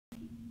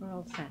we're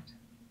all set.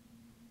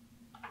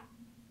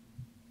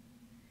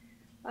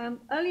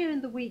 Earlier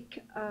in the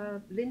week,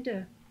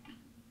 Linda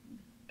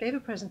gave a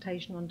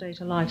presentation on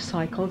data life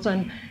cycles,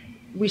 and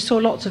we saw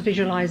lots of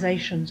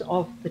visualizations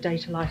of the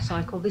data life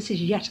cycle. This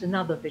is yet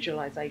another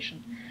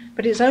visualization,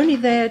 but it's only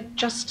there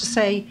just to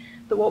say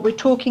that what we're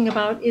talking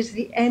about is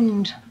the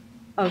end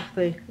of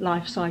the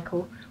life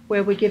cycle,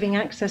 where we're giving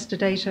access to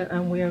data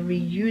and we are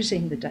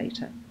reusing the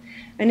data.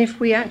 And if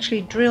we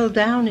actually drill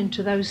down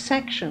into those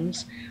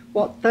sections,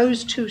 what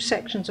those two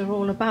sections are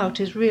all about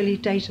is really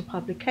data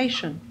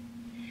publication.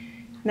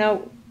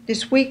 Now,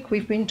 this week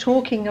we've been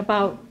talking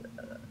about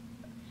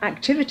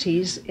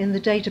activities in the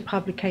data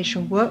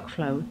publication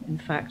workflow, in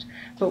fact,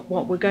 but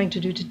what we're going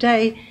to do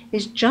today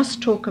is just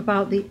talk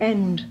about the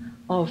end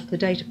of the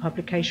data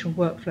publication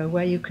workflow,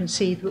 where you can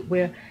see that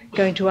we're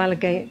going to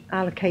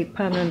allocate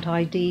permanent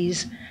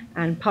IDs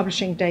and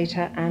publishing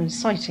data and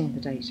citing the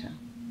data.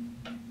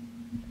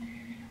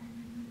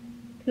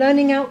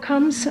 Learning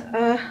outcomes,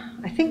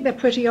 I think they're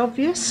pretty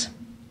obvious.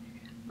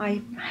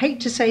 I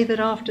hate to say that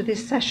after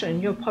this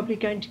session you're probably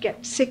going to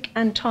get sick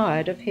and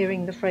tired of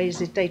hearing the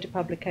phrases data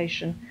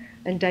publication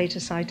and data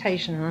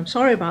citation, and I'm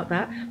sorry about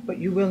that, but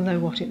you will know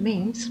what it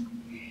means.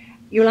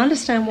 You'll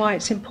understand why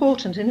it's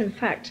important, and in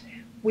fact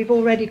we've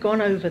already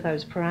gone over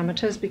those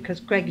parameters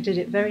because Greg did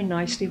it very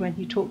nicely when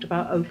he talked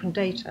about open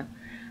data.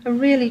 And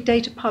really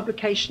data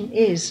publication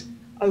is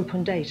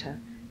open data,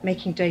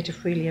 making data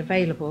freely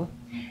available.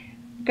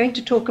 I'm going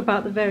to talk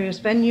about the various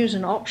venues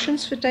and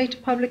options for data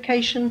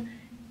publication.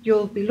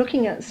 You'll be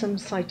looking at some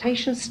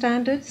citation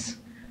standards,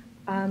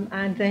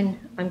 and then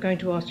I'm going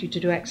to ask you to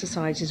do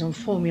exercises on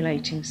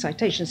formulating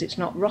citations. It's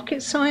not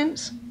rocket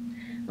science,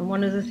 and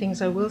one of the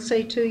things I will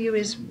say to you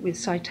is with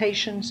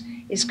citations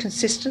is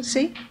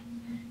consistency.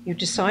 You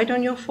decide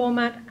on your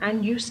format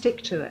and you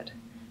stick to it.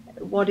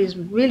 What is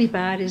really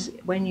bad is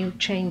when you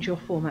change your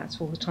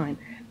formats all the time,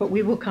 but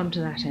we will come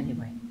to that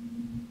anyway.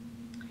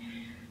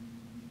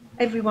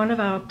 Every one of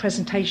our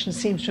presentations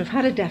seems to have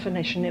had a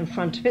definition in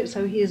front of it,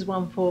 so here's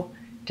one for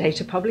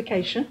data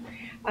publication.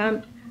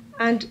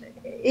 And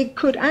it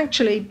could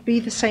actually be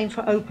the same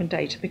for open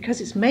data, because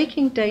it's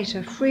making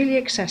data freely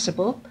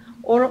accessible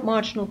or at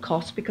marginal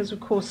cost, because of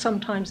course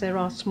sometimes there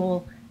are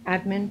small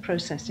admin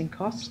processing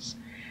costs.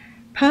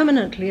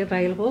 Permanently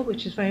available,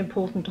 which is very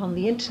important on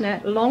the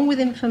internet, along with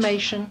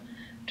information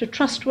to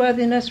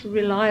trustworthiness,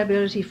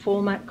 reliability,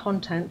 format,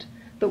 content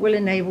that will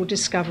enable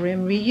discovery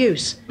and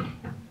reuse,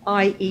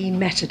 i.e.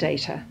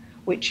 metadata,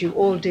 which you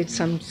all did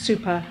some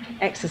super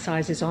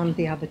exercises on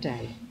the other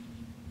day.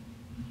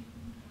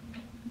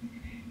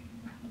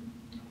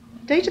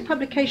 Data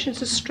publication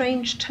is a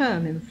strange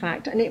term, in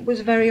fact, and it was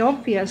very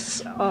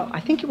obvious, I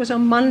think it was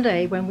on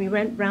Monday when we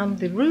went round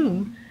the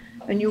room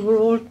and you were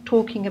all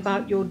talking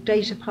about your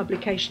data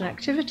publication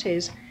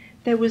activities.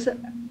 There was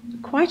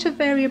quite a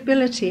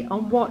variability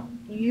on what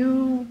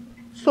you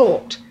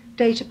thought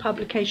data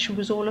publication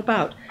was all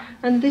about.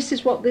 And this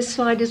is what this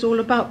slide is all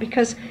about,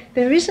 because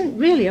there isn't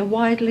really a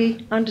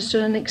widely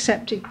understood and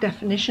accepted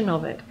definition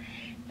of it.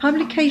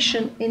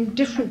 Publication in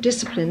different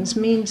disciplines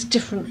means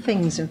different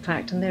things, in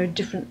fact, and there are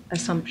different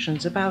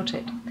assumptions about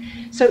it.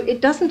 So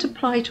it doesn't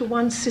apply to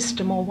one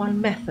system or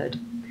one method.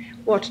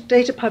 What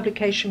data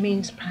publication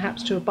means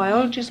perhaps to a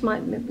biologist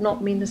might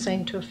not mean the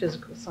same to a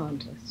physical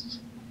scientist.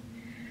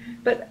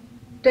 But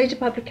data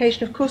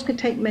publication, of course, can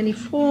take many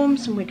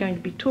forms, and we're going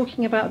to be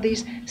talking about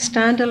these.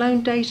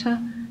 Standalone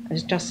data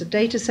as just a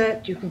data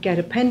set. You can get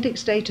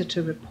appendix data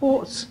to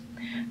reports,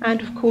 and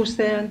of course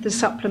there are the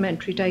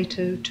supplementary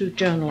data to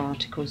journal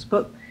articles,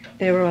 but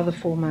there are other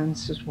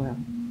formats as well.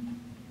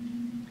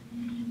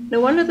 Now,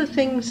 one of the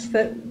things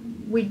that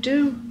we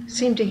do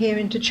seem to hear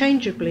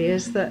interchangeably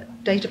is that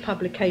data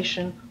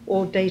publication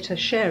or data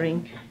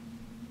sharing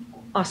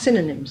are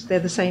synonyms. They're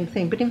the same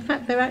thing, but in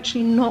fact they're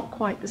actually not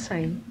quite the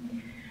same.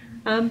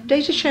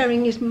 Data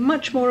sharing is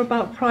much more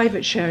about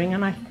private sharing,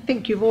 and I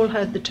think you've all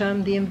heard the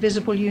term the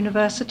invisible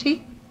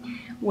university,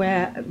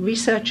 where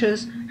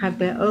researchers have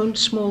their own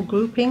small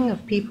grouping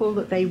of people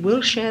that they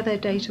will share their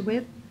data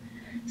with.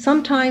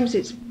 Sometimes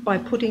it's by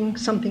putting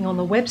something on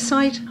the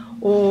website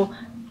or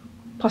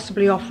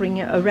possibly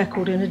offering a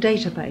record in a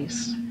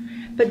database.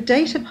 But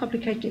data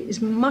publication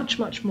is much,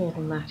 much more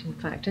than that, in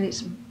fact, and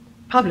it's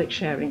public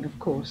sharing, of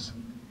course.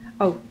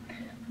 Oh,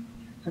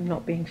 I'm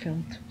not being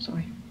filmed,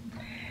 sorry.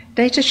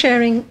 Data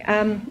sharing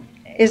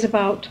is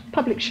about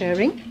public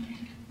sharing.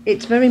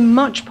 It's very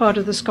much part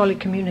of the scholarly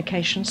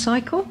communication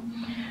cycle.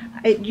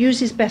 It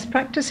uses best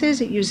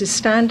practices, it uses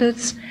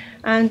standards,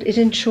 and it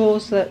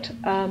ensures that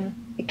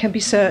it can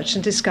be searched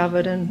and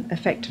discovered and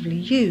effectively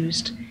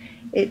used.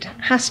 It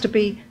has to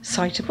be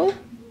citable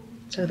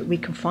so that we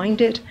can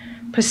find it,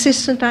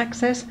 persistent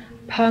access,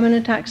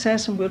 permanent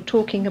access, and we're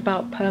talking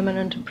about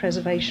permanent and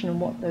preservation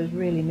and what those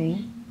really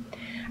mean.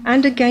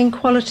 And again,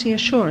 quality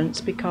assurance,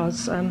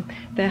 because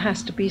there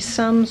has to be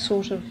some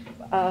sort of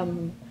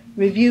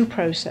review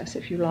process,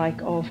 if you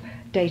like, of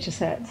data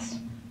sets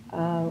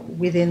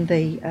within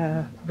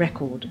the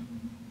record.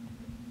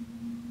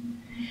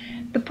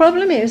 The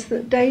problem is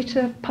that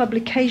data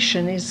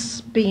publication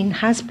has been,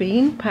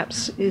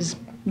 perhaps is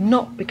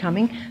not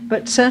becoming,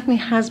 but certainly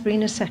has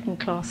been a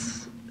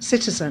second-class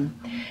citizen,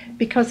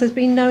 because there's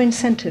been no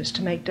incentives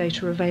to make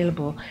data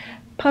available.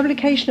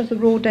 Publication of the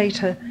raw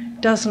data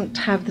doesn't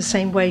have the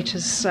same weight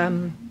as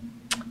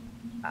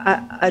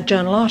a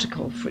journal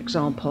article, for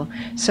example,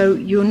 so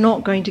you're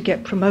not going to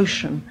get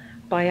promotion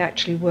by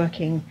actually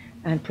working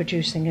and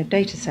producing a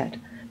data set.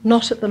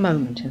 Not at the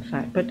moment, in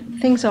fact, but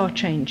things are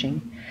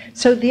changing.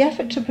 So the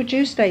effort to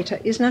produce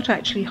data is not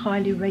actually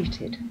highly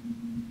rated.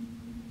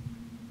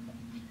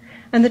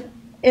 And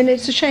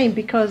it's a shame,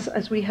 because,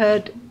 as we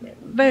heard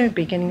at the very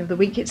beginning of the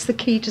week, it's the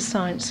key to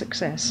science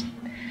success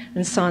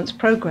and science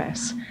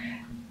progress.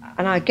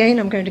 And again,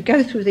 I'm going to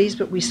go through these,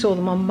 but we saw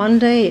them on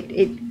Monday.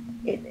 It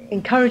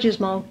encourages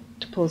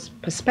multiple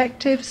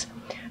perspectives.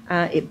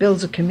 It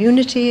builds a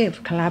community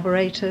of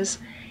collaborators.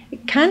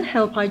 It can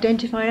help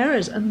identify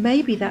errors, and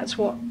maybe that's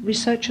what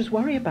researchers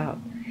worry about.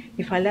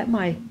 If I let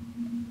my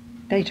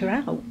data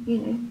out,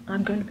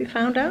 I'm going to be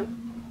found out.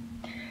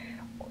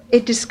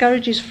 It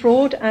discourages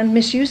fraud and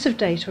misuse of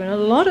data, and a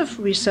lot of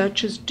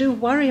researchers do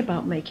worry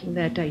about making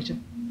their data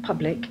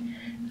public,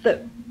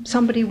 that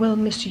somebody will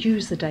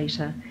misuse the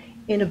data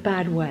in a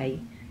bad way,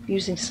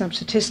 using some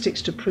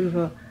statistics to prove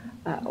or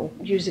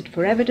use it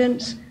for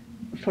evidence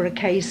for a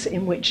case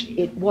in which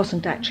it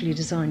wasn't actually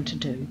designed to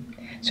do.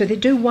 So they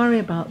do worry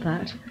about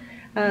that.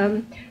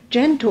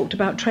 Jen talked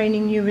about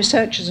training new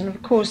researchers, and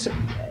of course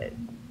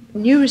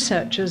new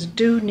researchers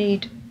do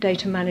need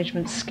data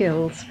management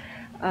skills,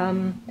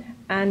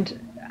 and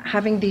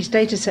having these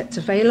data sets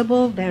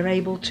available, they're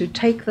able to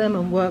take them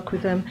and work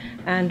with them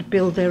and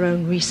build their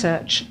own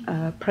research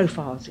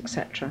profiles,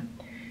 etc.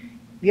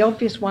 The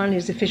obvious one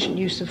is efficient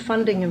use of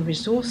funding and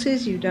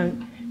resources. You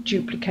don't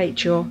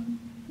duplicate your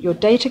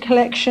data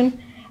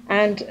collection,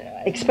 and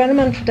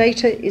experimental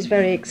data is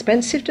very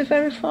expensive to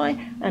verify,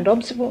 and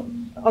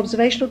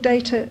observational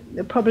data,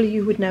 probably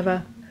you would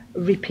never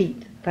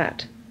repeat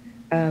that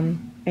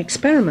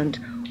experiment,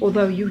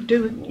 although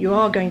you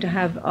are going to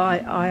have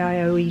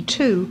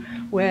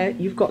IODE2, where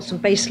you've got some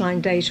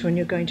baseline data and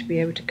you're going to be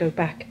able to go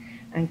back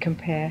and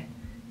compare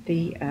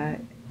the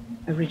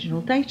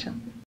original data.